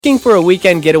Looking for a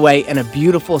weekend getaway in a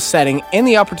beautiful setting and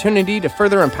the opportunity to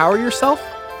further empower yourself?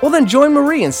 Well, then join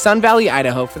Marie in Sun Valley,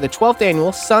 Idaho for the 12th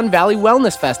Annual Sun Valley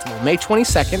Wellness Festival, May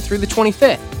 22nd through the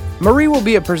 25th. Marie will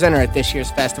be a presenter at this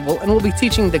year's festival and will be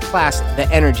teaching the class The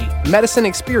Energy Medicine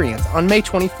Experience on May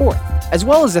 24th, as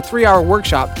well as a 3-hour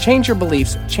workshop, Change Your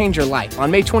Beliefs, Change Your Life,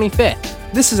 on May 25th.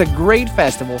 This is a great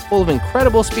festival full of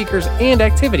incredible speakers and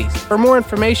activities. For more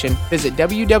information, visit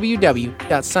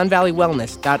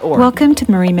www.sunvalleywellness.org. Welcome to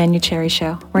the Marie Manuchehri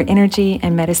Show, where energy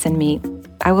and medicine meet.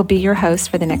 I will be your host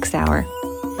for the next hour.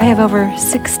 I have over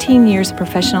 16 years of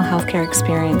professional healthcare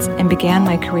experience and began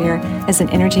my career as an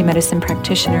energy medicine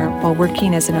practitioner while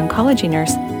working as an oncology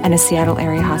nurse at a Seattle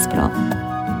area hospital.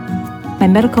 My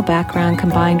medical background,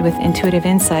 combined with intuitive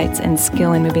insights and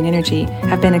skill in moving energy,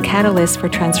 have been a catalyst for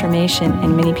transformation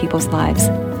in many people's lives.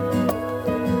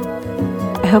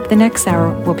 I hope the next hour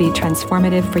will be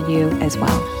transformative for you as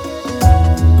well.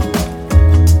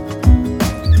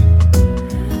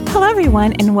 Hello,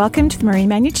 everyone, and welcome to the Marie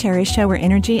Manuchehri Show, where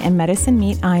energy and medicine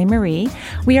meet. I'm Marie.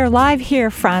 We are live here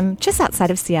from just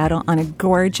outside of Seattle on a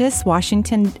gorgeous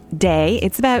Washington day.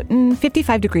 It's about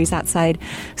 55 degrees outside.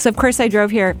 So, of course, I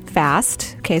drove here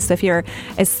fast. Okay, so if you're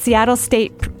a Seattle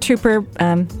State Trooper,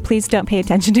 please don't pay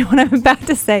attention to what I'm about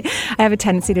to say. I have a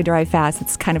tendency to drive fast.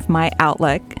 It's kind of my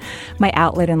outlet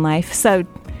in life. So,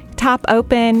 top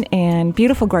open and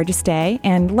beautiful, gorgeous day.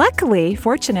 And luckily,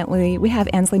 fortunately, we have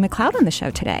Ainslie Macleod on the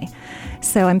show today.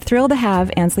 So I'm thrilled to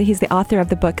have Ainslie. He's the author of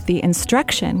the book, The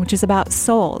Instruction, which is about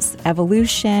souls,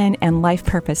 evolution, and life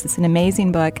purpose. It's an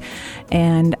amazing book.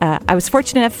 And I was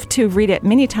fortunate enough to read it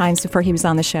many times before he was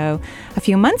on the show a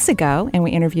few months ago. And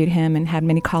we interviewed him and had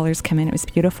many callers come in. It was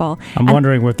beautiful. I'm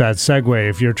wondering with that segue,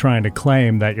 if you're trying to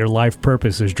claim that your life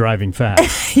purpose is driving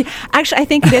fast. Actually, I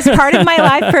think it is part of my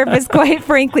life purpose, quite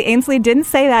frankly. Ainslie didn't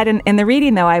say that in the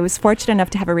reading, though. I was fortunate enough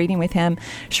to have a reading with him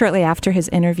shortly after his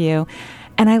interview.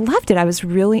 And I loved it. I was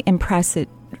really impressed. It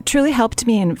truly helped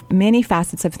me in many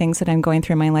facets of things that I'm going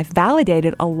through in my life,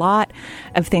 validated a lot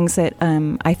of things that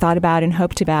I thought about and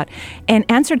hoped about, and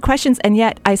answered questions. And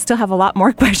yet I still have a lot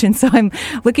more questions. So I'm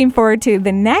looking forward to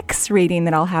the next reading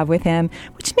that I'll have with him,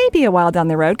 which may be a while down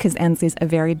the road because Ainslie's a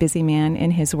very busy man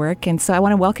in his work. And so I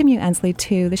want to welcome you, Ainslie,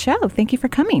 to the show. Thank you for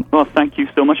coming. Well, thank you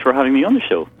so much for having me on the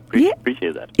show.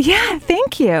 Appreciate that. Yeah,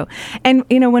 thank you. And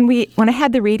when I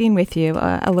had the reading with you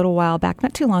a little while back,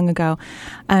 not too long ago,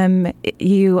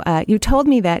 you told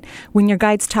me that when your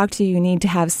guides talk to you, you need to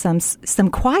have some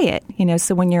quiet.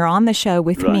 So when you're on the show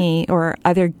with me or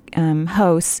other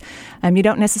hosts, you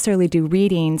don't necessarily do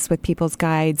readings with people's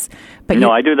guides. But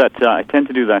I do that. I tend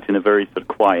to do that in a very sort of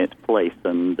quiet place,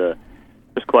 and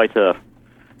there's quite a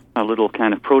little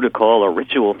kind of protocol or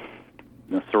ritual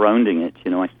surrounding it.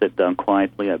 I sit down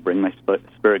quietly, I bring my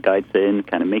spirit guides in,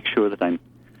 kind of make sure that I'm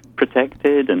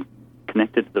protected and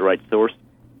connected to the right source.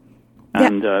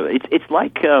 And it's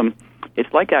like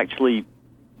actually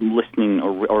listening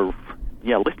or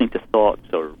listening to thoughts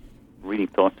or reading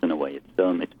thoughts in a way.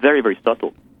 It's very, very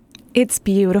subtle. It's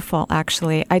beautiful,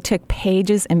 actually. I took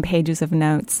pages and pages of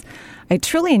notes. I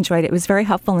truly enjoyed it. It was very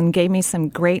helpful and gave me some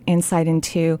great insight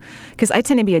into, because I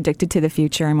tend to be addicted to the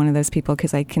future. I'm one of those people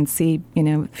because I can see,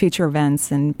 future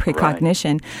events and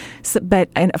precognition. Right. So,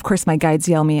 and of course, my guides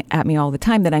yell at me all the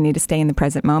time that I need to stay in the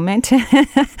present moment.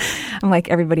 I'm like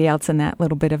everybody else in that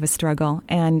little bit of a struggle.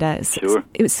 And sure.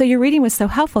 So your reading was so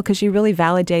helpful because you really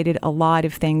validated a lot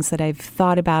of things that I've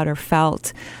thought about or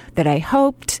felt that I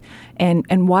hoped,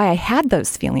 and why I had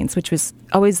those feelings, which was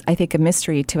always, I think, a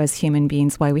mystery to us human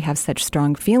beings, why we have such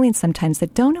strong feelings sometimes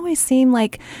that don't always seem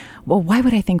like, well, why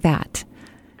would I think that?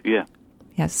 Yeah.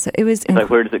 Yes, so it was... like,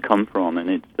 where does it come from? And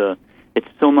it's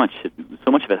so much of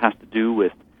it has to do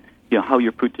with, how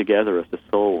you're put together as a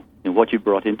soul, what you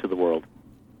brought into the world.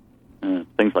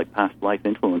 Things like past life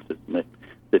influences,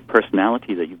 the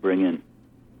personality that you bring in.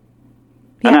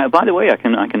 Yeah. And by the way, I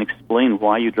can explain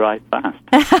why you drive fast.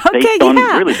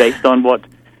 Based on what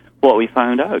we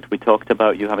found out. We talked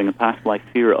about you having a past life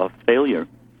fear of failure,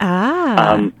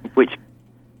 which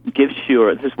gives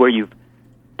you, this is where you've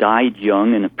died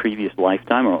young in a previous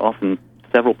lifetime, or often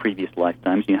several previous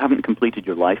lifetimes. You haven't completed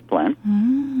your life plan,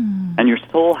 and your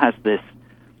soul has this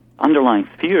underlying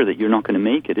fear that you're not going to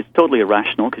make it. It's totally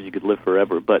irrational because you could live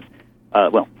forever, but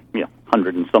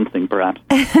 100 and something perhaps.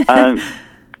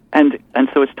 And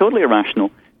so it's totally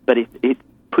irrational, but it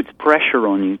puts pressure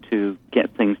on you to get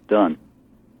things done.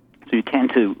 So you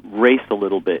tend to race a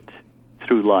little bit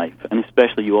through life, and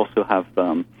especially you also have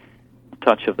a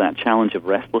touch of that challenge of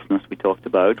restlessness we talked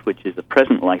about, which is a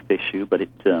present life issue, but it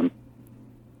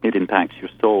impacts your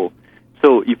soul.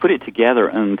 So you put it together,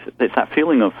 and it's that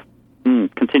feeling of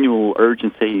continual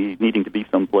urgency, needing to be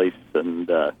someplace, and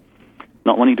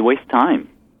not wanting to waste time.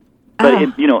 But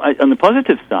on the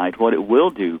positive side, what it will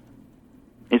do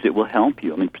is it will help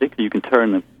you. I mean, particularly you can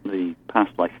turn the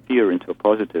past life fear into a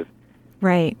positive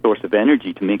source of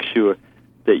energy to make sure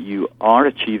that you are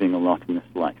achieving a lot in this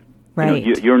life. Right.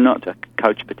 You're not a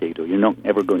couch potato. You're not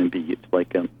ever going to be. It's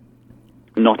like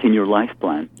not in your life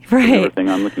plan. Right. Everything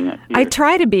I'm looking at here. I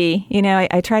try to be.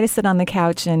 I try to sit on the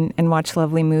couch and watch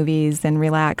lovely movies and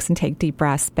relax and take deep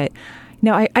breaths. But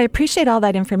no, I appreciate all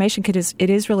that information because it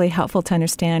is really helpful to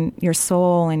understand your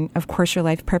soul and, of course, your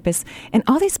life purpose and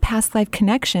all these past life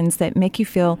connections that make you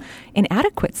feel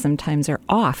inadequate sometimes or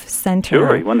off center.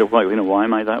 Sure, you wonder why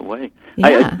am I that way?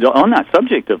 Yeah. On that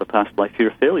subject of the past life fear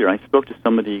of failure, I spoke to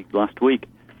somebody last week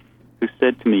who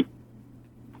said to me,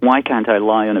 "Why can't I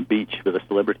lie on a beach with a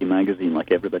celebrity magazine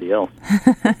like everybody else?"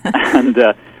 And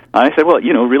I said, "Well,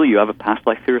 really, you have a past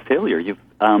life fear of failure.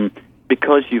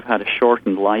 Because you've had a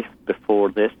shortened life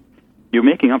before this, you're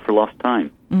making up for lost time."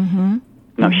 Mm-hmm.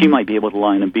 Now, she might be able to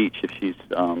lie on a beach if she's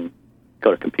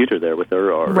got a computer there with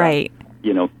her, or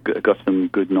got some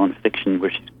good nonfiction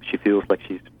where she feels like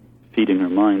she's feeding her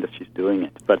mind as she's doing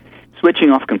it. But switching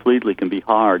off completely can be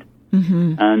hard,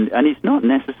 and it's not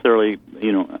necessarily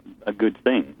a good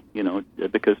thing,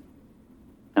 because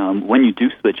when you do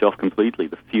switch off completely,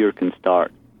 the fear can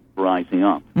start rising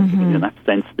up. That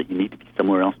sense that you need to be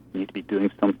somewhere else, you need to be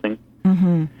doing something.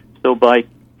 So by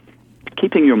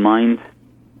keeping your mind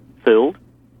filled,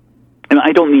 and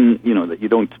I don't mean that you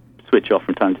don't switch off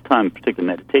from time to time, particularly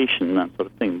meditation and that sort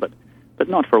of thing, but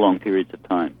not for long periods of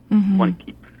time. You want to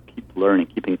keep learning,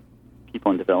 keep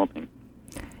on developing.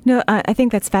 No, I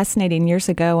think that's fascinating. Years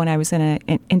ago, when I was in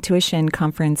an intuition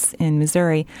conference in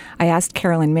Missouri, I asked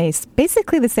Carolyn Mace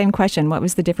basically the same question. What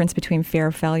was the difference between fear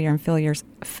of failure and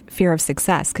fear of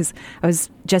success? Because I was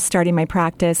just starting my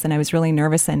practice, and I was really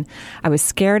nervous, and I was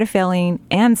scared of failing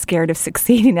and scared of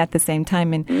succeeding at the same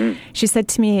time. And she said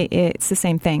to me, it's the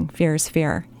same thing. Fear is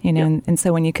fear. And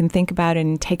so when you can think about it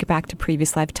and take it back to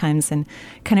previous lifetimes and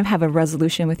kind of have a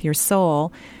resolution with your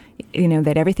soul,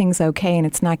 that everything's okay and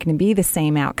it's not going to be the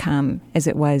same outcome as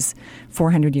it was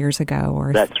 400 years ago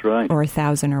or that's right, or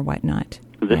 1,000 or whatnot.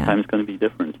 This time it's going to be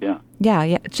different,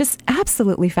 Yeah, just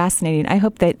absolutely fascinating. I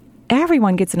hope that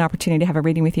everyone gets an opportunity to have a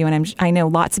reading with you, and I know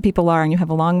lots of people are, and you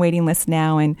have a long waiting list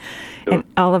now and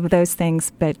all of those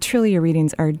things, but truly your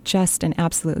readings are just an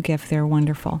absolute gift. They're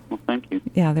wonderful. Well, thank you.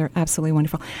 Yeah, they're absolutely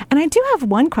wonderful. And I do have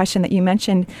one question that you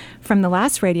mentioned from the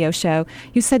last radio show.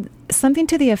 You said something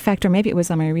to the effect, or maybe it was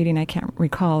on my reading, I can't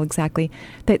recall exactly,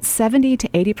 that 70 to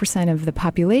 80% of the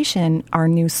population are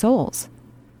new souls.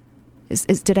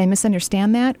 Did I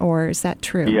misunderstand that, or is that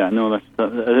true? Yeah, no,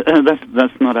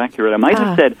 that's not accurate.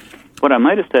 What I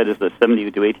might have said is that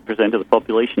 70 to 80% of the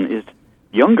population is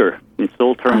younger in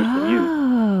soul terms than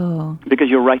you, because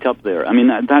you're right up there. I mean,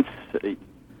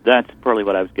 that's probably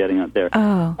what I was getting at there.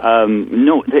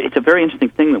 No, it's a very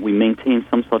interesting thing that we maintain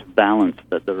some sort of balance,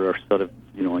 that there are sort of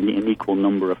an equal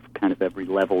number of kind of every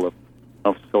level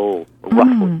of soul,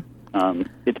 roughly.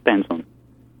 It depends on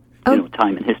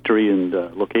time and history and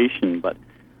location, but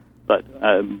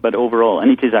overall,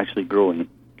 and it is actually growing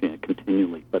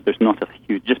continually. But there's not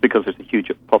just because there's a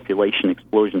huge population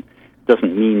explosion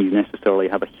doesn't mean you necessarily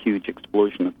have a huge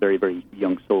explosion of very, very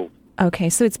young souls. Okay,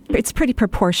 so it's pretty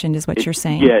proportioned, is what you're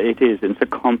saying. Yeah, it is. It's a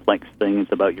complex thing.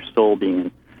 It's about your soul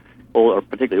being or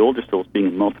particularly older souls being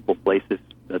in multiple places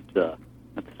at the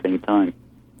same time.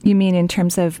 You mean in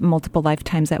terms of multiple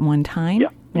lifetimes at one time?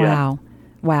 Yeah.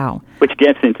 Wow. Which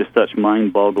gets into such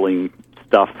mind-boggling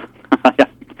stuff. I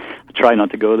try not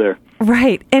to go there.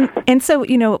 Right. And so,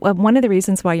 one of the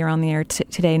reasons why you're on the air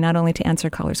today, not only to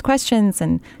answer callers' questions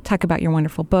and talk about your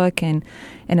wonderful book and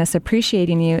us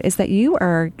appreciating you, is that you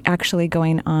are actually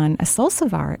going on a soul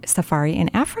safari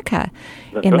in Africa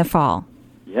in the fall.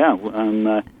 Yeah.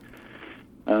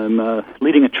 I'm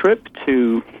leading a trip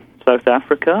to South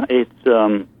Africa.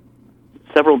 It's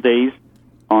several days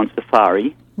on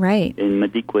safari. Right. In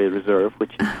Madikwe Reserve,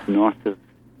 which is north of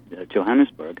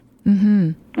Johannesburg.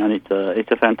 And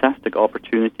it's a fantastic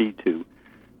opportunity to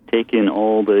take in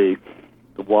all the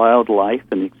wildlife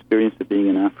and the experience of being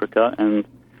in Africa, and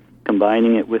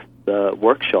combining it with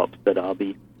workshops that I'll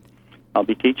be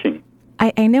teaching.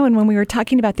 I know, and when we were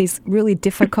talking about these really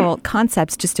difficult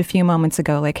concepts just a few moments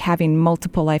ago, like having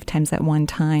multiple lifetimes at one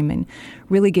time and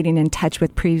really getting in touch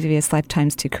with previous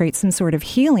lifetimes to create some sort of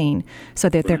healing so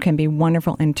that there can be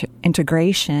wonderful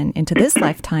integration into this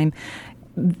lifetime,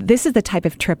 this is the type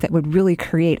of trip that would really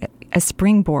create a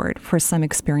springboard for some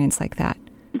experience like that.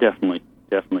 Definitely.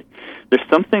 There's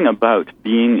something about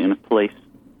being in a place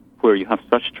where you have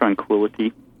such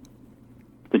tranquility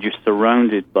that you're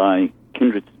surrounded by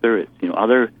kindred spirits,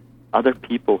 other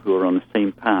people who are on the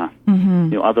same path,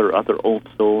 other old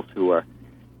souls who are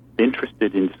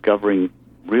interested in discovering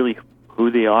really who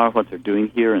they are, what they're doing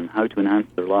here, and how to enhance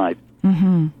their lives.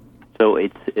 Mm-hmm. So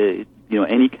it's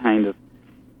any kind of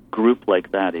group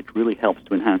like that, it really helps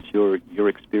to enhance your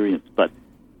experience. But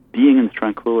being in the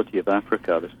tranquility of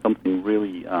Africa, there's something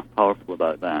really powerful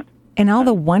about that. And all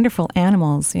the wonderful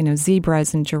animals,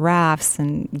 zebras and giraffes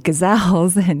and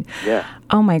gazelles, and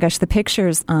oh my gosh, the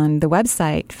pictures on the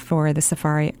website for the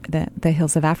safari, the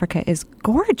Hills of Africa, is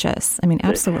gorgeous. I mean,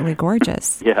 absolutely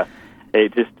gorgeous. Yeah,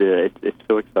 it's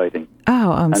so exciting.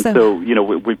 Oh, and so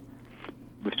we've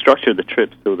structured the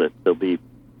trip so that there'll be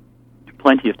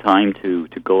plenty of time to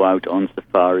go out on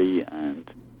safari and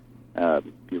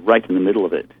be right in the middle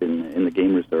of it in the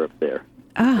game reserve there.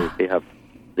 Oh. They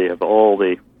have all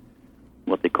the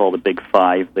what they call the big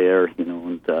five there,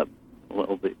 and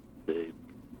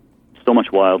so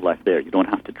much wildlife there. You don't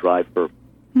have to drive for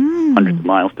hundreds of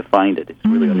miles to find it. It's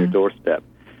really on your doorstep.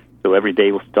 So every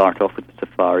day we'll start off with the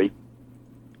safari,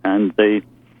 and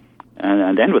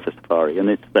end with the safari. And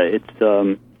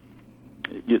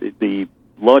the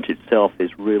lodge itself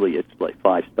is really, it's like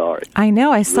 5 stars. I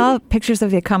know. I saw pictures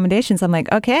of the accommodations. I'm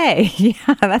like, okay,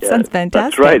 that sounds fantastic.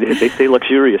 That's right. They say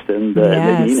luxurious, and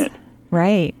they mean it.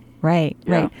 Right.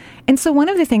 And so one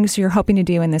of the things you're hoping to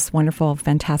do in this wonderful,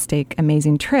 fantastic,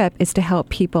 amazing trip is to help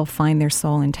people find their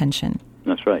soul intention.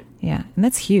 That's right. Yeah, and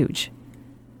that's huge.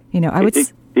 It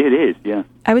is, yeah.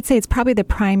 I would say it's probably the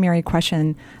primary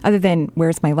question, other than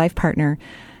where's my life partner,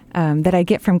 that I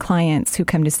get from clients who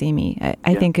come to see me.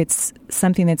 I think it's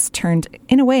something that's turned,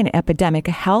 in a way, an epidemic,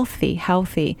 a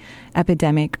healthy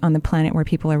epidemic on the planet where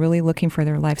people are really looking for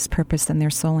their life's purpose and their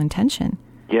soul intention.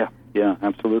 Yeah,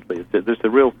 absolutely.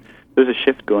 There's a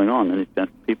shift going on,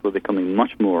 and people are becoming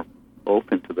much more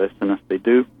open to this. And as they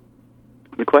do,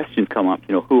 the questions come up.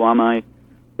 Who am I?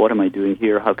 What am I doing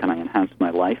here? How can I enhance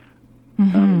my life?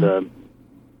 Mm-hmm.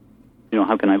 And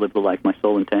how can I live the life my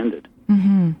soul intended?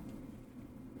 Mm-hmm.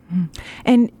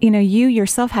 And, you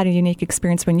yourself had a unique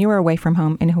experience when you were away from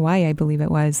home in Hawaii, I believe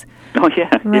it was. Oh, yeah.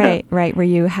 Right, where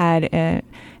you had a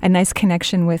nice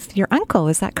connection with your uncle.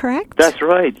 Is that correct? That's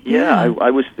right, yeah.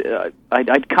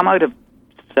 I'd come out of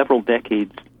several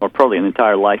decades, or probably an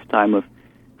entire lifetime of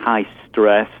high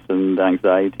stress and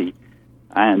anxiety,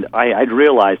 and I'd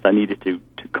realized I needed to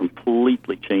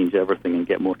completely change everything and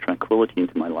get more tranquility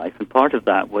into my life. And part of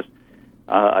that was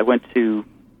I went to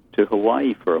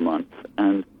Hawaii for a month,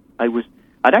 and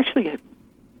I'd actually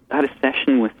had a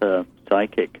session with a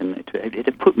psychic, and it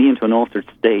had put me into an altered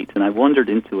state, and I wandered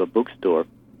into a bookstore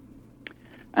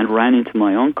and ran into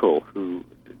my uncle, who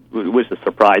was a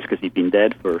surprise because he'd been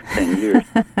dead for 10 years.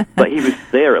 But he was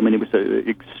there. I mean, it was an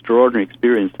extraordinary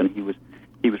experience, and he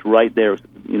was right there,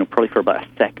 probably for about a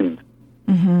second,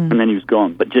 and then he was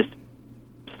gone, but just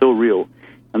so real.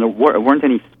 And there weren't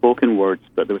any spoken words,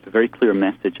 but there was a very clear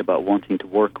message about wanting to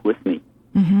work with me.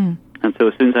 Mm-hmm. And so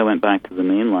as soon as I went back to the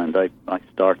mainland, I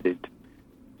started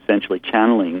essentially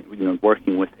channeling,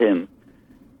 working with him.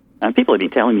 And people had been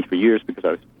telling me for years, because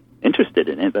I was interested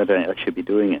in it, that I should be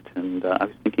doing it. And I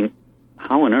was thinking,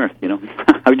 how on earth,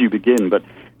 how do you begin? But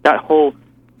that whole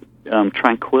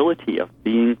tranquility of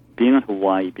being in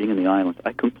Hawaii, being in the islands,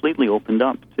 I completely opened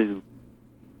up to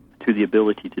the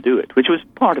ability to do it, which was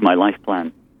part of my life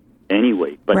plan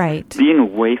anyway. But being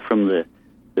away from the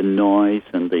noise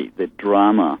and the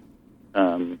drama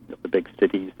of the big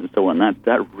cities and so on,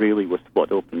 that really was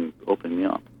what opened me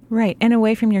up. Right, and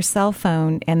away from your cell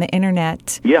phone and the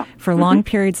internet for long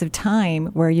periods of time,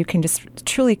 where you can just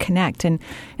truly connect. And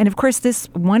of course, this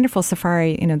wonderful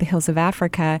safari, the Hills of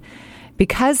Africa,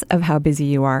 because of how busy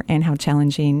you are and how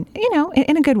challenging,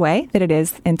 in a good way that it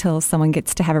is, until someone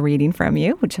gets to have a reading from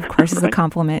you, which of course is a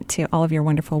compliment to all of your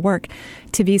wonderful work,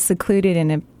 to be secluded in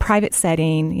a private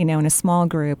setting, in a small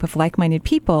group of like-minded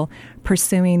people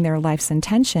pursuing their life's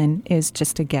intention is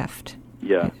just a gift.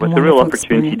 Yeah, but it's a real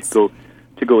opportunity to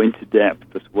go into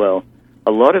depth as well.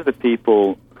 A lot of the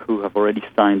people who have already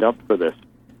signed up for this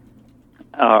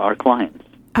are our clients.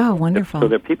 Oh, wonderful. So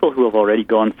there are people who have already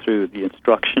gone through the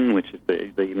instruction, which is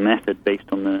the method based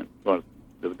on the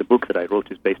book that I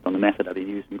wrote is based on the method I've been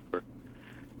using for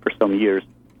some years.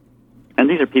 And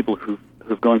these are people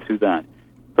who've gone through that.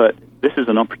 But this is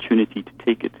an opportunity to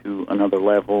take it to another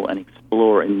level and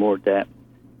explore in more depth,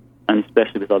 and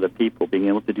especially with other people, being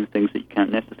able to do things that you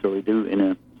can't necessarily do in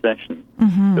a session.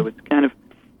 Mm-hmm. So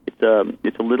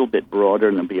it's a little bit broader,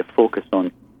 and there'll be a focus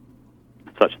on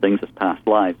such things as past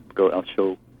lives. I'll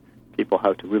show people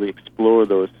how to really explore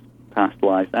those past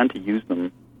lives and to use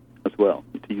them as as well,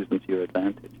 to use them to your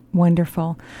advantage.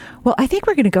 Wonderful. Well, I think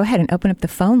we're going to go ahead and open up the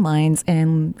phone lines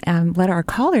and let our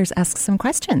callers ask some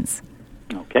questions.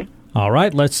 Okay. All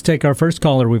right, let's take our first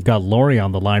caller. We've got Lori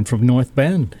on the line from North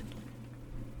Bend.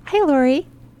 Hey, Lori.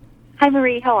 Hi,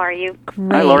 Marie. How are you?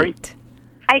 Great. Hi, Lori.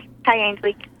 Hi,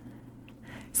 Ainslie.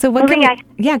 So what Marie, can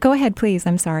we... Yeah, go ahead, please.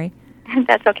 I'm sorry.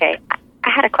 That's okay. I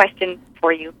had a question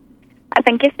for you. I've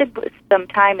been gifted with some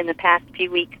time in the past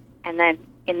few weeks and then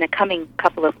in the coming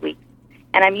couple of weeks,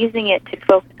 and I'm using it to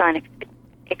focus on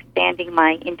expanding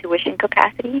my intuition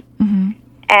capacity. Mm-hmm.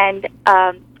 And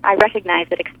I recognize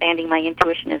that expanding my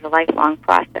intuition is a lifelong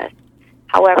process.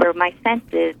 However, my sense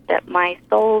is that my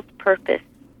soul's purpose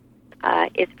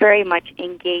is very much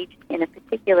engaged in a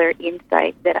particular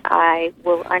insight that I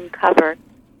will uncover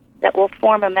that will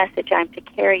form a message I'm to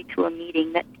carry to a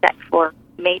meeting that's set for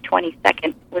May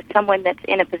 22nd with someone that's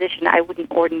in a position I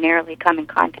wouldn't ordinarily come in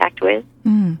contact with.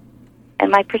 Mm.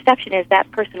 And my perception is that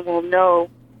person will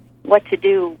know what to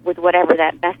do with whatever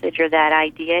that message or that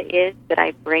idea is that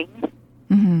I bring.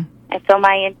 Mm-hmm. And so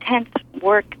my intense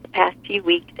work the past few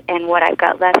weeks and what I've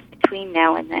got left between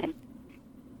now and then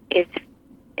is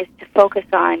to focus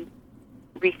on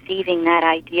receiving that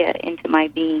idea into my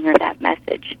being or that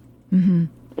message. Mm-hmm.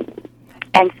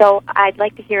 And so I'd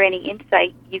like to hear any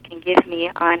insight you can give me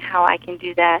on how I can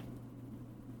do that.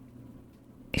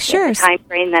 Sure. In the time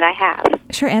frame that I have.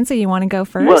 Sure, Ainslie, you want to go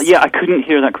first? Well, yeah, I couldn't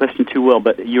hear that question too well,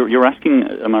 but you're asking,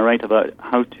 am I right, about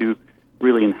how to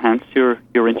really enhance your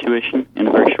intuition in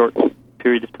a very short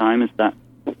period of time? Is that...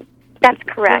 That's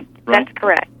correct. Right? That's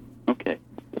correct. Okay.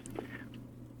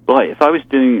 Boy, if I was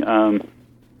doing a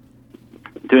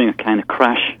kind of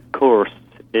crash course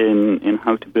in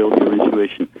how to build your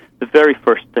intuition, the very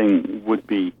first thing would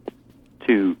be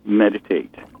to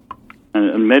meditate.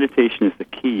 And meditation is the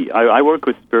key. I work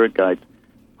with spirit guides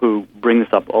who bring this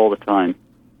up all the time.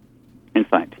 In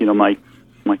fact, my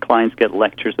clients get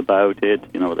lectures about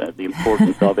it, the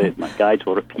importance of it. My guides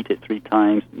will repeat it 3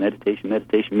 times. Meditation,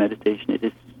 meditation, meditation. It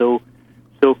is so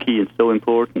key and so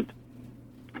important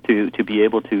to be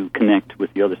able to connect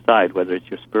with the other side, whether it's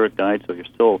your spirit guides or your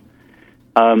soul.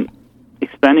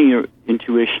 Expanding your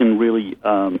intuition really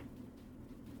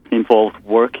involves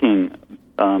working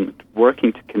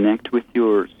to connect with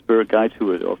your spirit guides,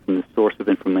 who are often the source of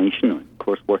information, and of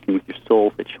course working with your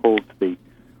soul, which holds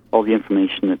all the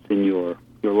information that's in your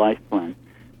life plan.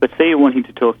 But say you're wanting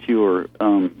to talk to your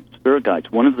spirit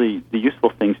guides, one of the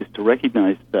useful things is to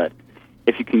recognize that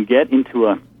if you can get into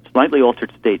a slightly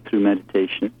altered state through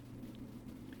meditation,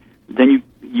 then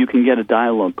you can get a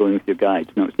dialogue going with your guides.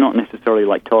 Now, it's not necessarily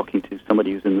like talking to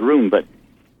somebody who's in the room, but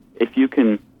if you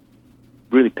can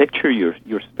really picture your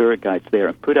spirit guides there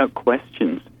and put out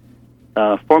questions,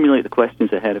 formulate the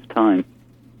questions ahead of time,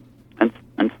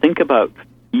 and think about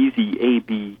easy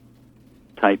A-B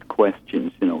type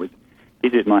questions.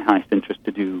 Is it my highest interest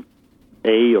to do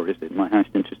A, or is it my highest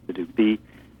interest to do B?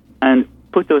 And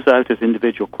put those out as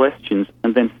individual questions,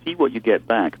 and then see what you get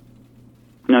back.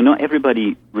 Now, not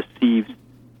everybody receives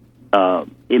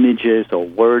images or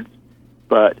words,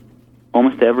 but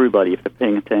almost everybody, if they're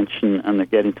paying attention and they're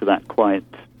getting to that quiet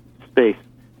space,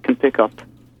 can pick up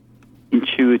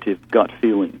intuitive gut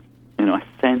feelings, a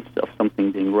sense of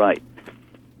something being right.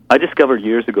 I discovered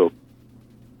years ago,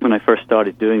 when I first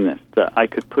started doing this, that I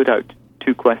could put out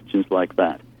 2 questions like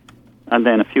that, and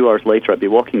then a few hours later I'd be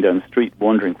walking down the street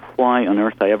wondering why on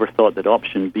earth I ever thought that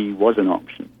option B was an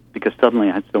option, because suddenly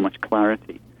I had so much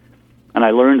clarity. And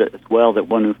I learned as well that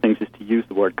one of the things is to use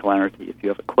the word clarity. If you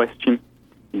have a question,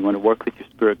 you want to work with your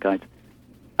spirit guides,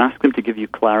 ask them to give you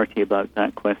clarity about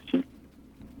that question.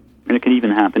 And it can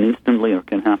even happen instantly, or it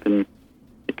can happen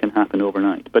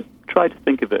overnight. But try to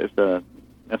think of it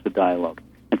as a dialogue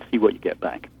and see what you get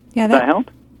back. Yeah, Does that help?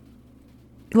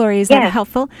 Lori, is that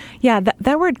helpful? Yeah,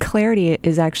 that word clarity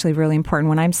is actually really important.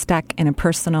 When I'm stuck in a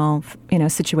personal,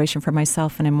 situation for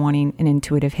myself and I'm wanting an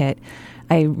intuitive hit,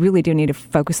 I really do need to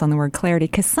focus on the word clarity,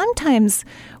 because sometimes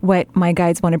what my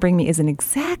guides want to bring me isn't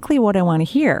exactly what I want to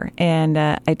hear, and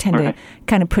I tend to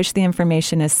kind of push the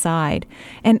information aside.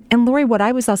 And Lori, what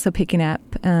I was also picking up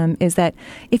is that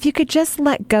if you could just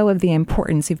let go of the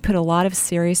importance, you've put a lot of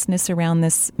seriousness around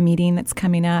this meeting that's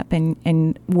coming up,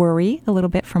 and worry a little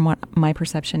bit from what my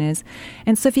perception is.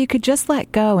 And so if you could just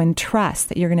let go and trust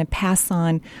that you're going to pass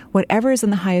on whatever is in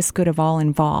the highest good of all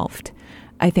involved,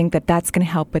 I think that that's going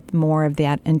to help with more of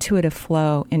that intuitive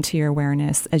flow into your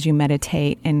awareness as you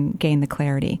meditate and gain the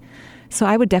clarity. So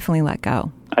I would definitely let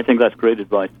go. I think that's great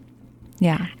advice.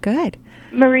 Yeah, good.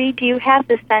 Marie, do you have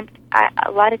the sense, a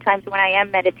lot of times when I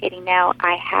am meditating now,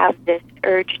 I have this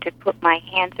urge to put my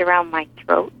hands around my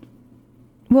throat.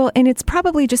 Well, and it's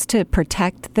probably just to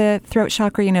protect the throat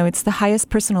chakra. It's the highest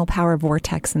personal power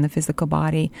vortex in the physical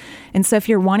body. And so if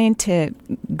you're wanting to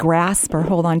grasp or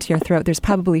hold on to your throat, there's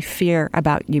probably fear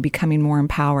about you becoming more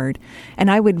empowered.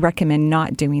 And I would recommend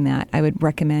not doing that. I would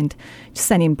recommend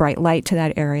sending bright light to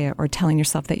that area or telling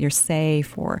yourself that you're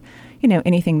safe or,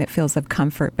 anything that feels of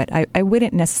comfort. But I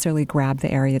wouldn't necessarily grab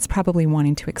the area. It's probably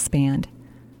wanting to expand.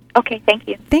 Okay, thank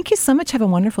you. Thank you so much. Have a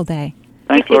wonderful day.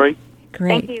 Thanks, Lori.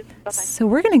 Great. Thank you. Bye-bye. So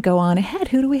we're going to go on ahead.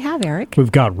 Who do we have, Eric?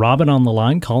 We've got Robin on the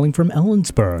line calling from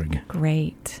Ellensburg.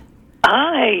 Great.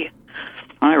 Hi.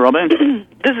 Hi, Robin.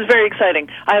 This is very exciting.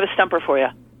 I have a stumper for you.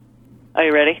 Are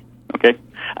you ready? Okay.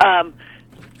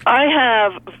 I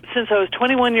have, since I was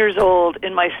 21 years old,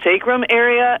 in my sacrum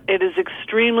area, it is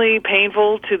extremely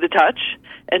painful to the touch,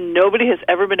 and nobody has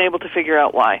ever been able to figure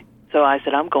out why. So I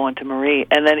said, I'm going to Marie.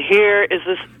 And then here is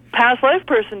this past life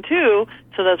person, too,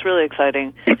 so that's really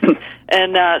exciting.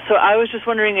 And so I was just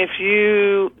wondering if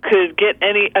you could get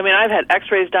I've had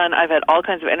x-rays done, I've had all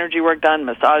kinds of energy work done,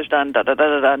 massage done,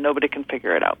 da-da-da-da-da, nobody can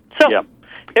figure it out. So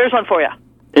here's one for you.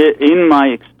 In my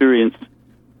experience,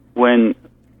 when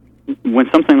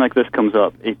something like this comes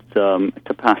up, it's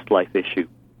a past life issue.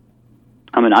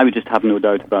 I would just have no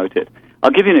doubt about it.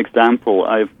 I'll give you an example.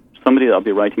 I've somebody that I'll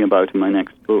be writing about in my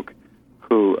next book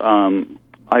who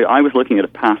I was looking at a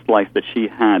past life that she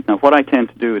had. Now, what I tend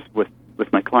to do is with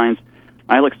my clients,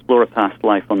 I'll explore a past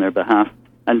life on their behalf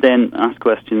and then ask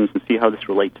questions and see how this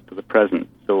relates to the present.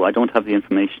 So I don't have the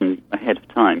information ahead of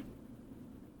time.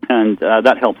 And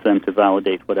that helps them to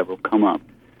validate whatever will come up.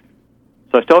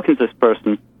 So I was talking to this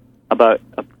person about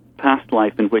a past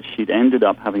life in which she'd ended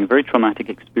up having a very traumatic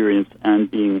experience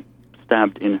and being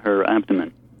stabbed in her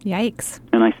abdomen. Yikes.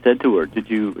 And I said to her, do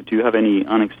you have any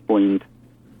unexplained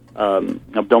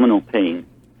abdominal pain?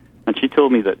 And she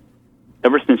told me that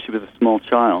ever since she was a small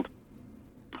child,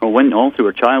 or all through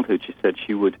her childhood, she said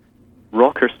she would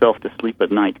rock herself to sleep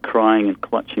at night crying and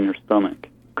clutching her stomach,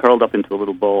 curled up into a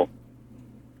little ball.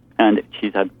 And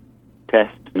she's had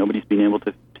tests. Nobody's been able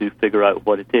to figure out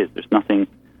what it is. There's nothing,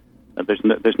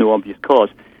 there's no obvious cause.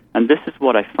 And this is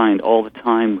what I find all the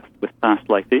time with past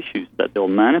life issues, that they'll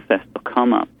manifest, they'll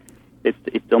come up.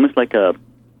 It's almost like a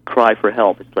cry for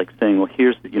help. It's like saying, well,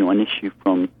 here's an issue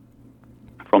from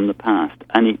the past,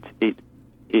 and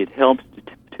it helps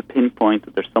to pinpoint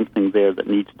that there's something there that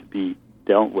needs to be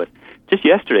dealt with. Just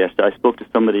yesterday, I spoke to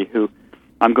somebody who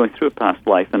I'm going through a past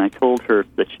life, and I told her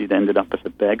that she'd ended up as a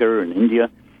beggar in India,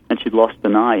 and she'd lost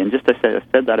an eye. And just as I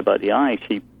said that about the eye,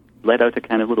 she let out a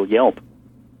kind of little yelp.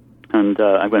 And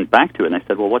I went back to it, and I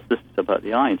said, well, what's this about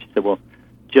the eye? And she said, well,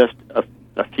 just a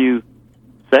few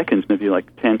seconds, maybe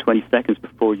like 10, 20 seconds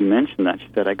before you mentioned that, she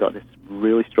said, I got this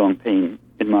really strong pain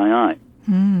in my eye.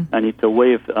 Mm. And it's a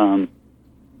way of,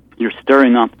 you're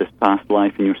stirring up this past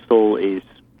life, and your soul is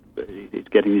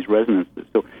getting these resonances.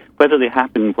 So whether they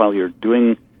happen while you're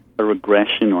doing a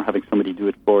regression or having somebody do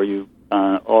it for you,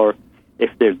 or if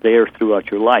they're there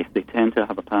throughout your life, they tend to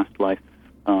have a past life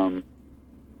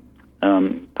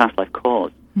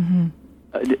cause. Mm-hmm.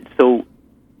 So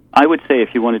I would say,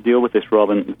 if you want to deal with this,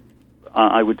 Robin,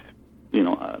 I would,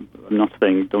 I'm not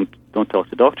saying don't talk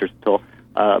to doctors at all,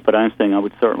 but I'm saying I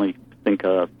would certainly think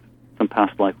some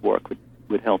past life work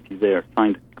would help you there.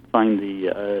 Find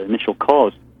the initial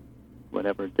cause,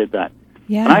 whatever did that.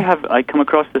 Yeah. And I come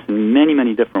across this in many,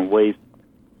 many different ways.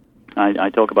 I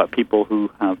talk about people who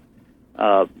have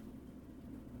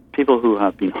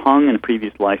been hung in a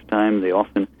previous lifetime. They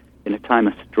often, in a time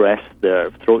of stress,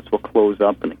 their throats will close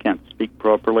up and they can't speak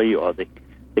properly, or they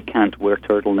can't wear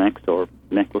turtlenecks or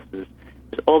necklaces.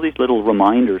 There's all these little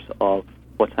reminders of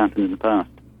what's happened in the past.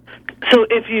 So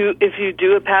if you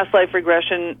do a past life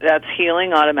regression, that's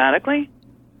healing automatically?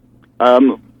 I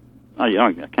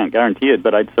can't guarantee it,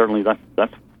 but I'd certainly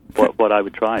that's what I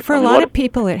would try. For a lot of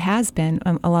people, it has been.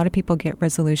 A lot of people get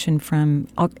resolution from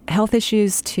health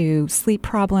issues to sleep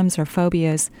problems or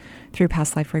phobias through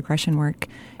past life regression work.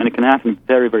 And it can happen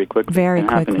very, very quickly. Very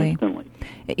quickly.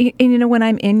 When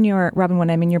I'm in your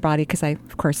body, because I,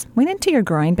 of course, went into your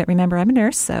groin, but remember, I'm a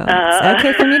nurse, so it's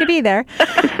okay for me to be there,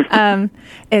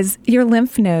 is your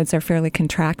lymph nodes are fairly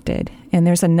contracted, and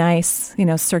there's a nice,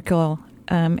 circular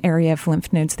area of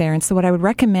lymph nodes there. And so what I would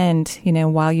recommend,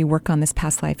 while you work on this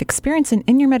past life experience, and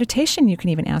in your meditation, you can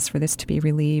even ask for this to be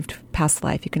relieved past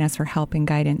life. You can ask for help and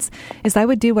guidance, is I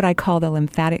would do what I call the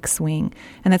lymphatic swing.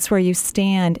 And that's where you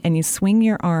stand and you swing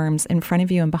your arms in front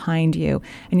of you and behind you,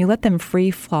 and you let them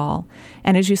free fall.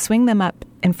 And as you swing them up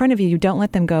in front of you, you don't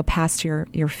let them go past your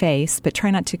face, but try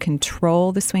not to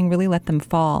control the swing, really let them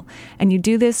fall. And you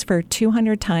do this for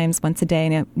 200 times once a day,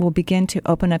 and it will begin to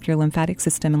open up your lymphatic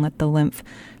system and let the lymph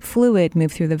fluid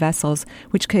move through the vessels,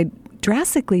 which could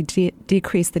drastically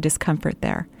decrease the discomfort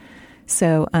there.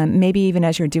 So maybe even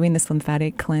as you're doing this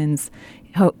lymphatic cleanse,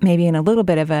 maybe in a little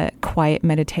bit of a quiet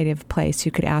meditative place,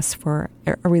 you could ask for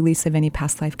a release of any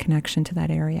past life connection to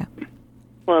that area.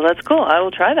 Well, that's cool. I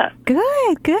will try that.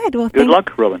 Good. Well, Good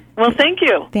luck, Robin. Well, thank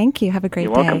you. Thank you. Have a great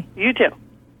You're day. welcome. You too.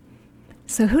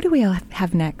 So who do we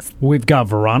have next? We've got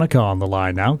Veronica on the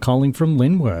line now, calling from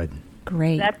Linwood.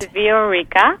 Great. That's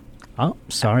Viorica. Oh,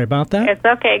 sorry about that. It's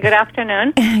okay. Good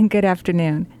afternoon. Good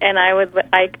afternoon. And I would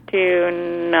like to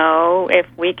know if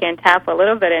we can tap a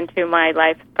little bit into my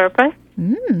life's purpose.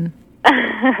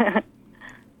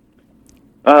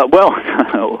 Well,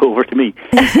 over to me.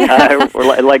 Like I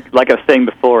was saying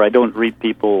before, I don't read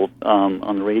people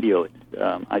on the radio.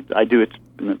 I do it,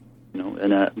 in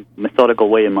a methodical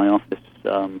way in my office.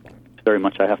 It's very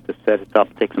much I have to set it up,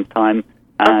 take some time,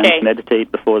 and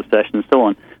meditate before the session and so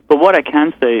on. But what I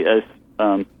can say is,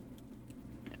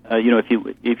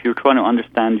 if you're trying to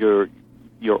understand your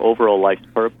overall life's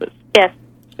purpose, yes.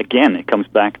 Again, it comes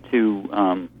back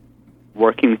to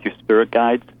working with your spirit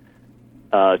guides,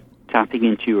 tapping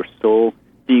into your soul,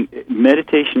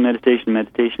 meditation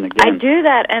again. I do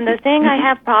that, and the thing I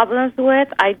have problems with,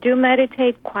 I do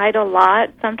meditate quite a lot,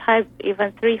 sometimes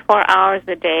even 3-4 hours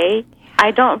a day.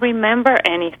 I don't remember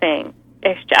anything.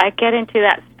 I get into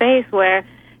that space where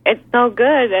it's so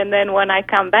good, and then when I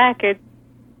come back, it's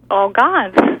all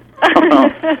gone. 3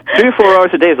 or 4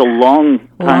 hours a day is a long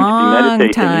time to be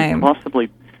meditating. You possibly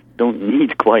don't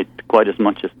need quite as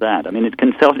much as that. I mean, it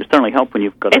can certainly help when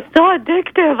you've got. It's so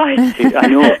addictive. I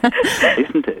know,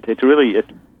 isn't it? It's really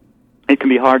it can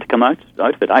be hard to come out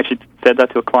of it. I actually said that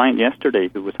to a client yesterday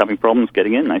who was having problems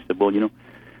getting in. I said, well,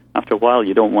 after a while,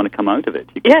 you don't want to come out of it.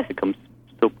 It becomes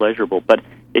so pleasurable, but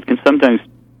it can sometimes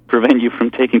prevent you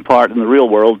from taking part in the real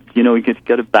world. You've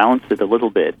got to balance it a little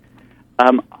bit.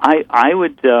 I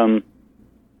would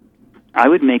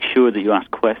make sure that you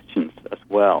ask questions as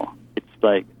well. It's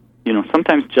like,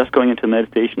 sometimes just going into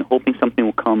meditation, hoping something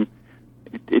will come,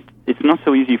 it's not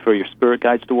so easy for your spirit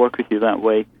guides to work with you that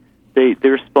way. They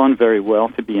respond very well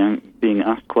to being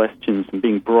asked questions and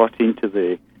being brought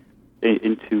into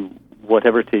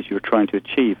whatever it is you're trying to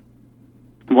achieve.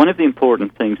 One of the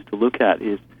important things to look at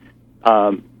is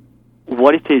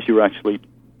what it is you're actually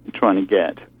trying to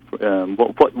get.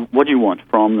 What do you want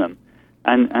from them,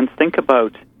 and think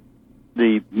about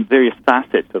the various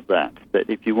facets of that. That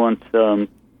if you want,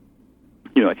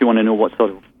 if you want to know what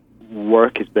sort of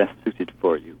work is best suited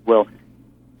for you, well,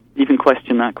 even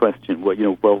question that question.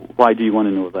 Well, why do you want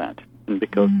to know that? And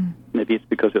because maybe it's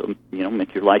because it'll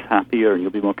make your life happier and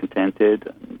you'll be more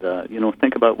contented. And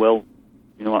think about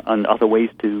and other ways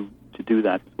to do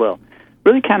that as well.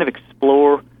 Really, kind of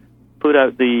explore, put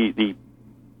out the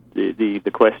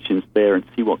questions there and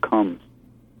see what comes.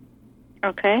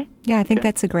 Okay. Yeah, I think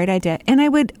that's a great idea. And I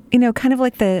would, kind of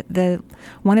like the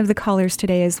one of the callers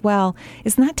today as well,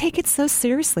 is not take it so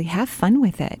seriously. Have fun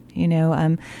with it.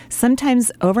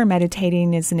 Sometimes over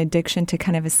meditating is an addiction to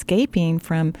kind of escaping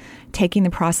from taking the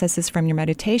processes from your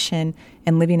meditation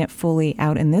and living it fully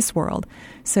out in this world.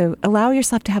 So allow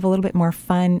yourself to have a little bit more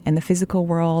fun in the physical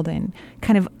world and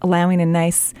kind of allowing a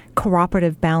nice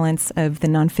cooperative balance of the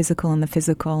non-physical and the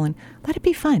physical, and let it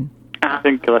be fun. I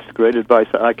think that's great advice.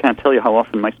 I can't tell you how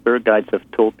often my spirit guides have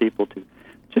told people to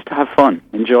just have fun,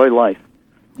 enjoy life.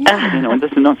 Yeah.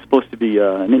 This is not supposed to be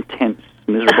an intense,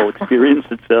 miserable experience.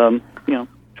 It's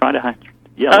try to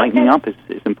lightening up is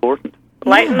important.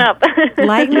 Lighten up.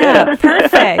 Lighten up.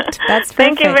 Perfect. That's perfect.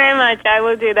 Thank you very much. I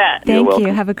will do that. Thank you.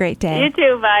 Have a great day. You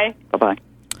too. Bye. Bye-bye.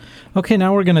 Okay,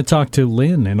 now we're going to talk to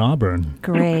Lynn in Auburn.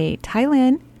 Great. Hi,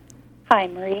 Lynn. Hi,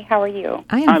 Marie. How are you?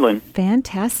 I am Hi, Lynn.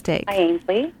 Fantastic. Hi,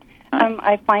 Ainslie.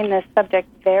 I find this subject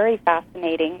very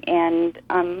fascinating, and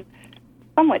I'm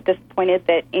somewhat disappointed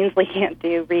that Ainslie can't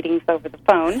do readings over the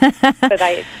phone, but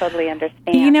I totally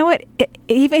understand. You know what?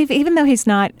 Even though he's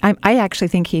not, I actually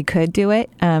think he could do it,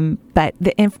 but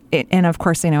and of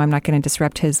course, I'm not going to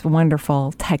disrupt his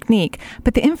wonderful technique,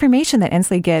 but the information that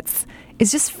Ainslie gets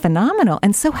is just phenomenal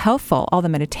and so helpful. All the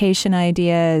meditation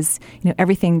ideas,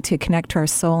 everything to connect to our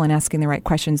soul and asking the right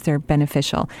questions, they're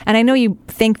beneficial. And I know you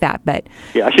think that, but...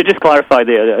 Yeah, I should just clarify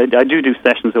there. I do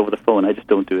sessions over the phone. I just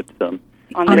don't do it on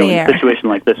the air. In a situation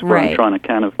like this where right. I'm trying to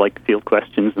kind of field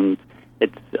questions, and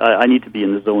I need to be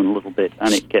in the zone a little bit,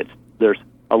 and there's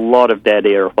a lot of dead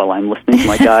air while I'm listening to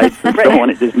my guides and so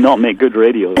on. It does not make good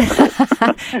radio.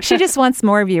 She just wants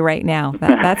more of you right now.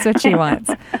 That's what she wants.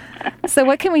 So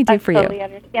what can we do for you? I totally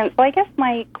understand. So I guess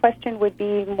my question would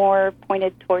be more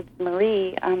pointed towards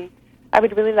Marie. I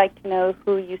would really like to know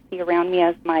who you see around me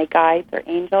as my guides or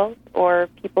angels or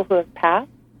people who have passed.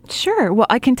 Sure. Well,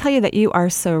 I can tell you that you are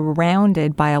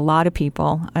surrounded by a lot of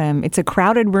people. It's a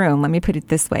crowded room. Let me put it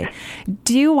this way.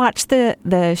 Do you watch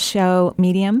the show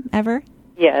Medium ever?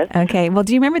 Yes. Okay. Well,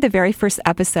 do you remember the very first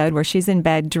episode where she's in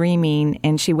bed dreaming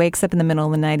and she wakes up in the middle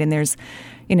of the night and there's,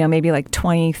 maybe like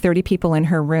 20, 30 people in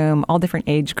her room, all different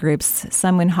age groups,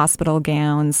 some in hospital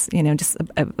gowns, just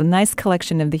a nice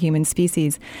collection of the human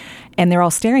species. And they're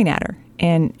all staring at her.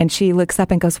 And she looks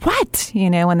up and goes, "What?"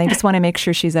 And they just want to make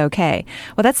sure she's okay.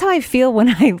 Well, that's how I feel when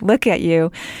I look at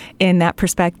you in that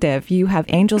perspective. You have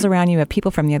angels around you, you have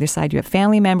people from the other side, you have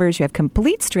family members, you have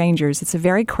complete strangers. It's a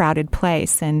very crowded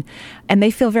place, and they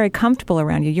feel very comfortable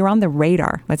around you. You're on the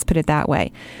radar, let's put it that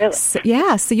way. Really?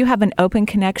 So you have an open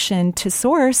connection to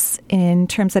Source in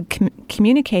terms of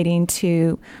communicating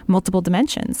to multiple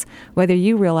dimensions, whether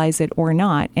you realize it or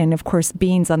not. And of course,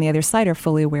 beings on the other side are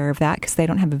fully aware of that because they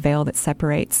don't have a veil that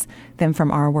separates them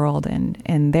from our world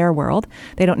and their world.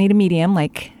 They don't need a medium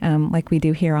like we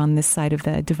do here on this side of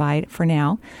the divide for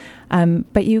now.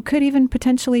 But you could even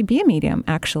potentially be a medium,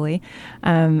 actually.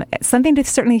 Something to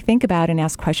certainly think about and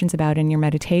ask questions about in your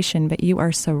meditation, but you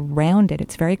are surrounded.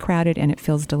 It's very crowded and it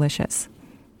feels delicious.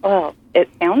 Well, it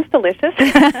sounds delicious.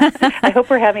 I hope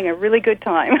we're having a really good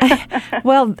time.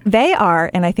 Well, they are,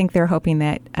 and I think they're hoping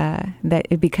that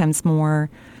it becomes more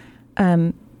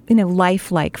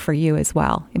lifelike for you as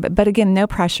well. But again, no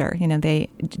pressure. They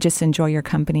just enjoy your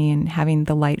company and having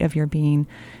the light of your being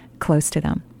close to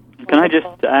them. Can I just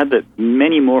add that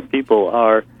many more people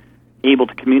are able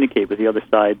to communicate with the other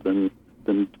side than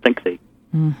think they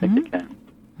can.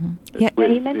 Mm-hmm. Yeah.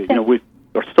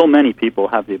 Or so many people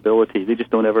have the ability. They just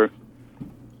don't ever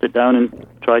sit down and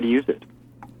try to use it.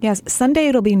 Yes. Someday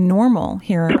it'll be normal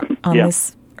here on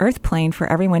this earth plane for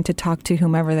everyone to talk to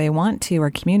whomever they want to or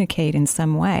communicate in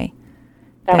some way.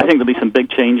 I think there'll be some big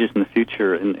changes in the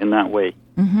future in that way.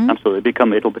 Mm-hmm. Absolutely.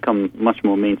 It'll become much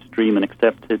more mainstream and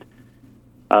accepted.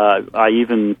 I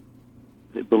even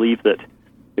believe that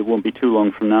it won't be too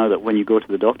long from now that when you go to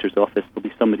the doctor's office, there'll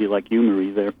be somebody like you,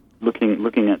 Marie, there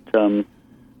looking at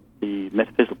the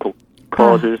metaphysical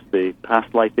causes, the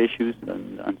past life issues,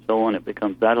 and so on.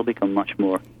 That'll become much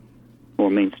more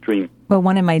mainstream. Well,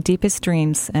 one of my deepest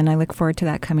dreams, and I look forward to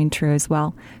that coming true as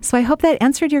well. So I hope that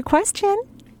answered your question.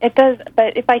 It does,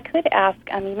 but if I could ask,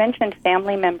 you mentioned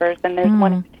family members, and there's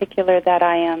one in particular that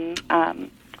I am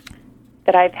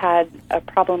that I've had a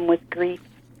problem with grief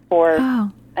for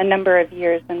a number of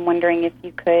years, and wondering if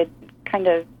you could kind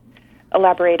of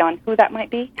elaborate on who that might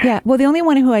be. Yeah, well, the only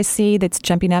one who I see that's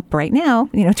jumping up right now,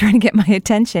 trying to get my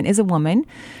attention, is a woman.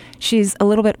 She's a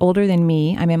little bit older than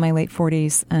me. I'm in my late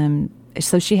 40s.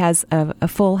 So she has a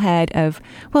full head of,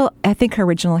 well, I think her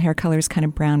original hair color is kind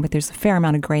of brown, but there's a fair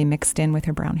amount of gray mixed in with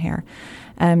her brown hair.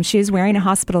 She is wearing a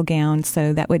hospital gown,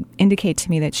 so that would indicate to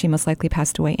me that she most likely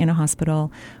passed away in a hospital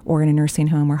or in a nursing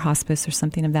home or hospice or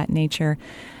something of that nature.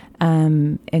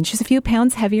 And she's a few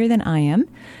pounds heavier than I am.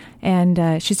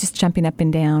 And she's just jumping up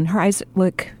and down. Her eyes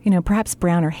look, perhaps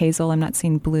brown or hazel. I'm not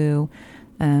seeing blue.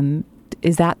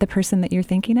 Is that the person that you're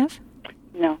thinking of?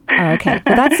 No. Oh, okay.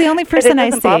 Well, that's the only person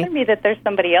I see. It doesn't bother me that there's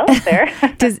somebody else there.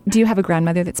 Do you have a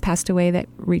grandmother that's passed away?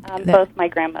 Both my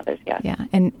grandmothers, yes. Yeah.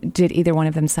 And did either one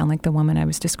of them sound like the woman I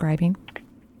was describing?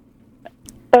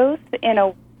 Both in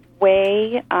a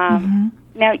way.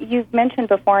 Now, you've mentioned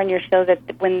before on your show that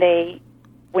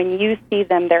when you see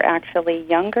them, they're actually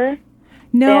younger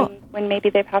than when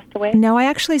maybe they passed away? No, I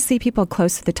actually see people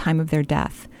close to the time of their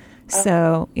death.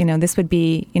 So, this would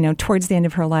be, towards the end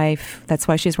of her life. That's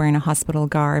why she's wearing a hospital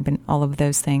garb and all of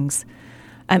those things.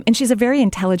 And she's a very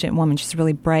intelligent woman. She's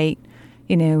really bright,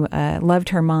 loved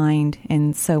her mind.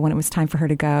 And so when it was time for her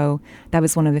to go, that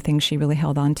was one of the things she really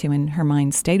held on to. And her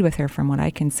mind stayed with her from what I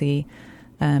can see,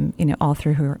 all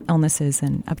through her illnesses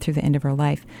and up through the end of her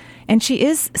life. And she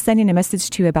is sending a message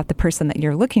to you about the person that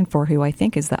you're looking for, who I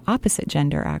think is the opposite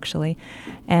gender, actually.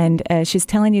 And she's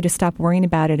telling you to stop worrying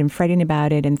about it and fretting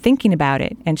about it and thinking about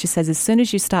it. And she says, as soon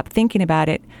as you stop thinking about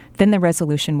it, then the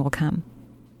resolution will come.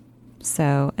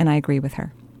 So, and I agree with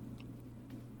her.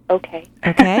 Okay.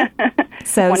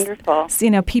 So, wonderful.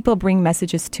 So, people bring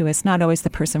messages to us, not always the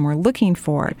person we're looking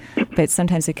for, but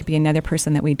sometimes it could be another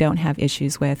person that we don't have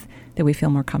issues with, that we feel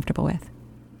more comfortable with.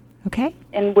 Okay?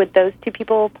 And would those two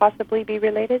people possibly be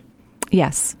related?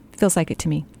 Yes. Feels like it to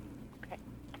me. Okay.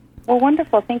 Well,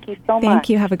 wonderful. Thank you so much. Thank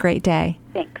you. Have a great day.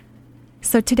 Thanks.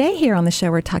 So today here on the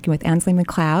show, we're talking with Ainslie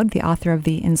Macleod, the author of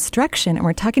The Instruction, and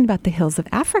we're talking about the hills of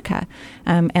Africa.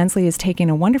 Ainslie is taking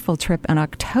a wonderful trip in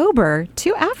October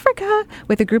to Africa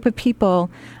with a group of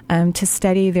people to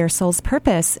study their soul's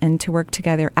purpose and to work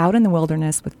together out in the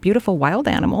wilderness with beautiful wild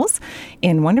animals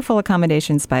in wonderful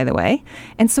accommodations, by the way.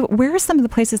 And so where are some of the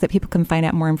places that people can find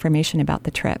out more information about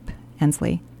the trip,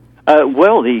 Ainslie?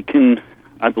 Well, they can,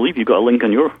 I believe you've got a link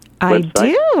on your website.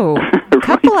 I do. A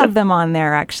couple of them on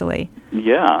there, actually.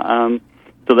 Yeah,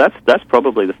 so that's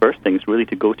probably the first thing, is really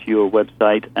to go to your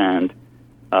website and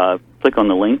click on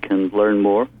the link and learn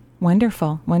more.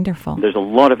 Wonderful, wonderful. There's a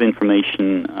lot of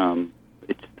information.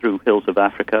 It's through Hills of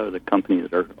Africa, the company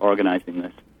that are organizing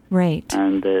this. Right.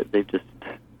 And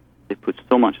they put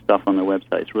so much stuff on their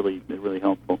website. It's really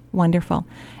helpful. Wonderful.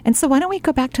 And so why don't we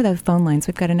go back to the phone lines?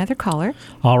 We've got another caller.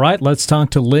 All right, let's talk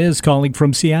to Liz calling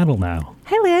from Seattle now.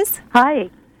 Hi, Liz. Hi.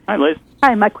 Hi, Liz.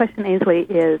 Hi, my question, Ainslie,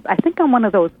 is I think I'm one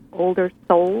of those older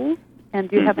souls, and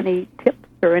do you have any tips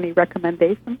or any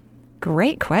recommendations?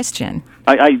 Great question.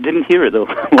 I didn't hear it, though.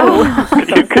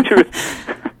 Could you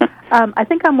I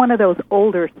think I'm one of those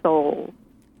older souls.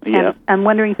 Yeah. And I'm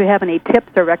wondering if you have any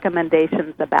tips or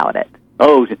recommendations about it.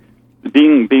 Oh,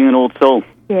 being an old soul.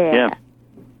 Yeah.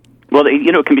 Well,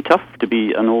 it can be tough to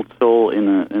be an old soul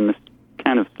in this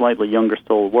kind of slightly younger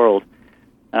soul world.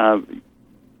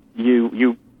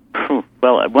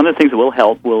 Well, one of the things that will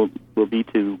help will be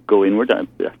to go inward. I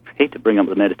hate to bring up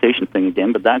the meditation thing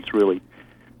again, but that's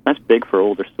big for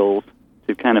older souls,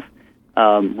 to kind of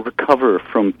recover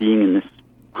from being in this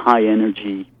high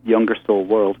energy younger soul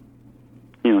world.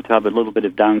 To have a little bit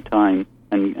of downtime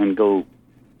and go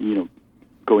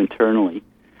internally.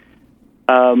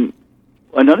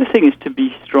 Another thing is to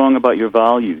be strong about your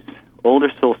values.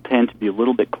 Older souls tend to be a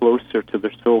little bit closer to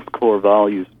their soul's core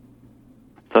values,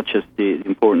 such as the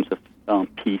importance of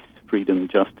peace, freedom,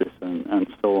 justice, and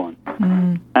so on.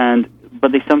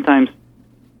 But they sometimes,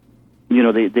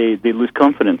 they lose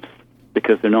confidence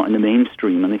because they're not in the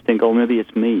mainstream, and they think, oh, maybe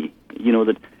it's me.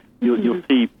 That you'll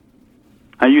see.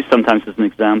 I use sometimes as an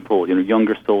example,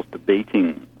 younger souls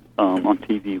debating on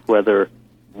TV whether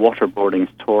waterboarding is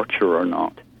torture or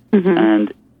not.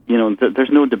 And there's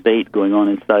no debate going on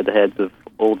inside the heads of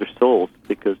older souls,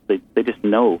 because they just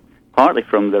know, partly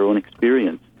from their own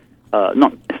experience,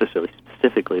 not necessarily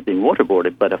specifically being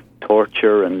waterboarded, but of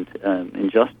torture and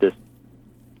injustice,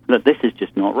 that this is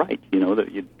just not right,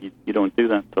 that you don't do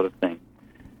that sort of thing.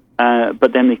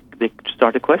 But then they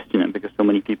start to question it, because so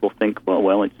many people think,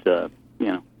 well, it's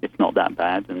it's not that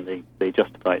bad, and they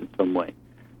justify it in some way.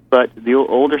 But the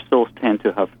older souls tend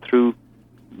to have, through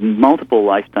multiple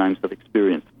lifetimes of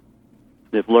experience,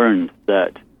 they've learned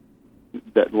that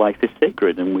life is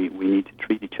sacred, and we need to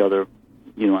treat each other,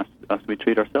 as we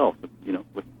treat ourselves,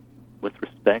 with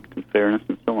respect and fairness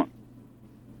and so on.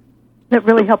 It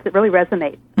really helps. It really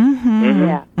resonates.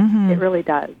 Yeah, it really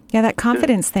does. Yeah, that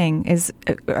confidence thing is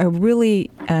a really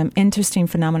interesting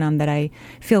phenomenon that I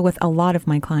feel with a lot of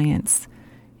my clients.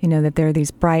 That they're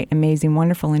these bright, amazing,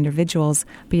 wonderful individuals,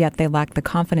 but yet they lack the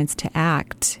confidence to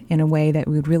act in a way that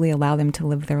would really allow them to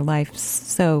live their life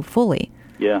so fully.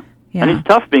 Yeah. And it's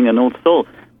tough being an old soul.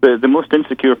 The most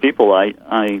insecure people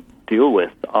I deal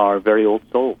with are very old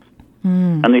souls.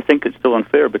 And they think it's so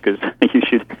unfair, because you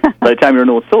should, by the time you're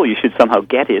an old soul, you should somehow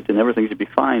get it and everything should be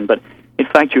fine. But in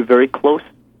fact, you're very close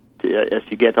as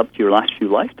you get up to your last few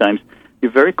lifetimes.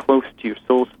 You're very close to your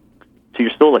soul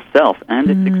itself and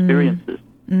its experiences,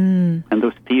 and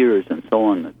those fears and so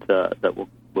on that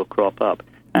will crop up,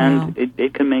 and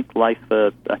it can make life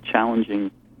a challenging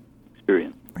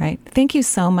experience. Right. Thank you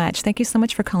so much. Thank you so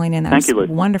much for calling in. That was a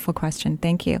wonderful question.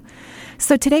 Thank you.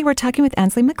 So today we're talking with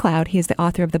Ainslie Macleod. He is the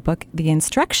author of the book, The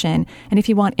Instruction. And if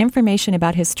you want information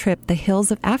about his trip, The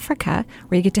Hills of Africa,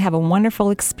 where you get to have a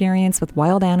wonderful experience with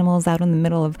wild animals out in the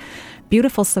middle of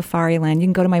beautiful safari land, you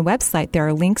can go to my website. There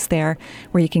are links there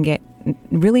where you can get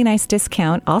really nice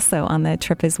discount also on the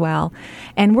trip as well.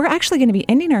 And we're actually going to be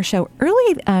ending our show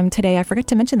early today. I forgot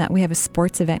to mention that we have a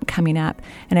sports event coming up.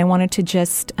 And I wanted to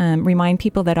just remind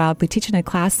people that I'll be teaching a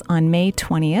class on May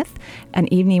 20th,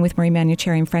 an evening with Marie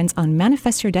Manuchehri and friends on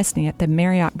Manifest Your Destiny at the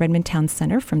Marriott Redmond Town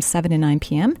Center from 7 to 9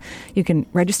 p.m. You can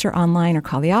register online or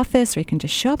call the office, or you can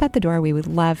just show up at the door. We would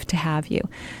love to have you.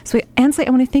 So, Ainslie,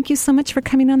 I want to thank you so much for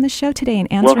coming on the show today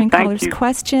and answering callers'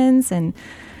 questions and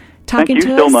talking to us.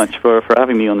 Thank you so much for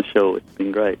having me on the show. It's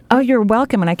been great. Oh, you're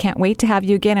welcome, and I can't wait to have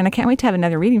you again, and I can't wait to have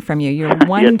another reading from you. You're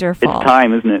wonderful. Yes, it's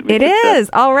time, isn't it? It is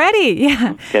already.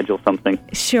 Yeah. Schedule something.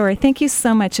 Sure. Thank you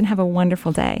so much, and have a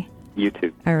wonderful day. You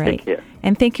too. All right. Take care.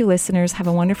 And thank you, listeners. Have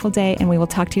a wonderful day, and we will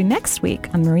talk to you next week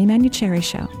on Marie Manuchehri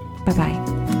Show.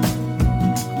 Bye-bye.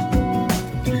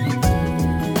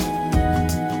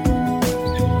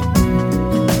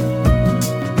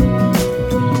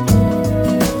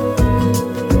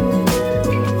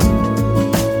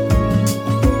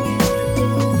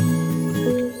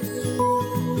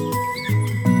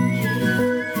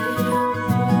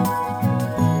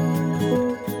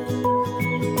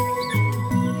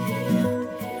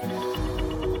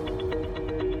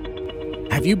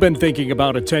 Have you been thinking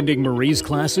about attending Marie's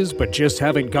classes but just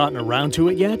haven't gotten around to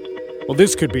it yet? Well,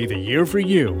 this could be the year for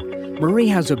you. Marie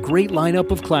has a great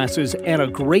lineup of classes and a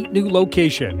great new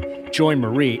location. Join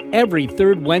Marie every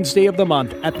third Wednesday of the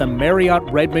month at the Marriott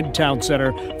Redmond Town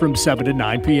Center from 7 to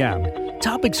 9 p.m.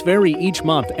 Topics vary each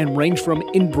month and range from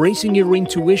embracing your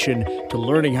intuition to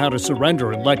learning how to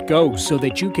surrender and let go so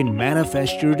that you can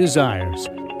manifest your desires.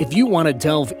 If you want to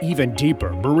delve even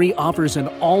deeper, Marie offers an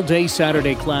all-day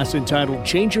Saturday class entitled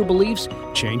Change Your Beliefs,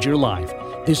 Change Your Life.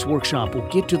 This workshop will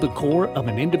get to the core of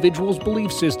an individual's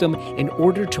belief system in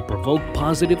order to provoke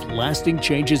positive, lasting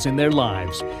changes in their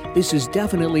lives. This is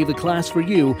definitely the class for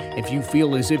you if you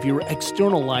feel as if your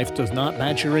external life does not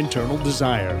match your internal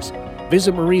desires.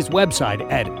 Visit Marie's website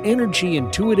at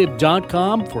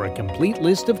energyintuitive.com for a complete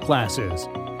list of classes.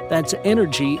 That's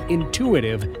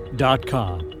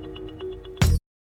energyintuitive.com.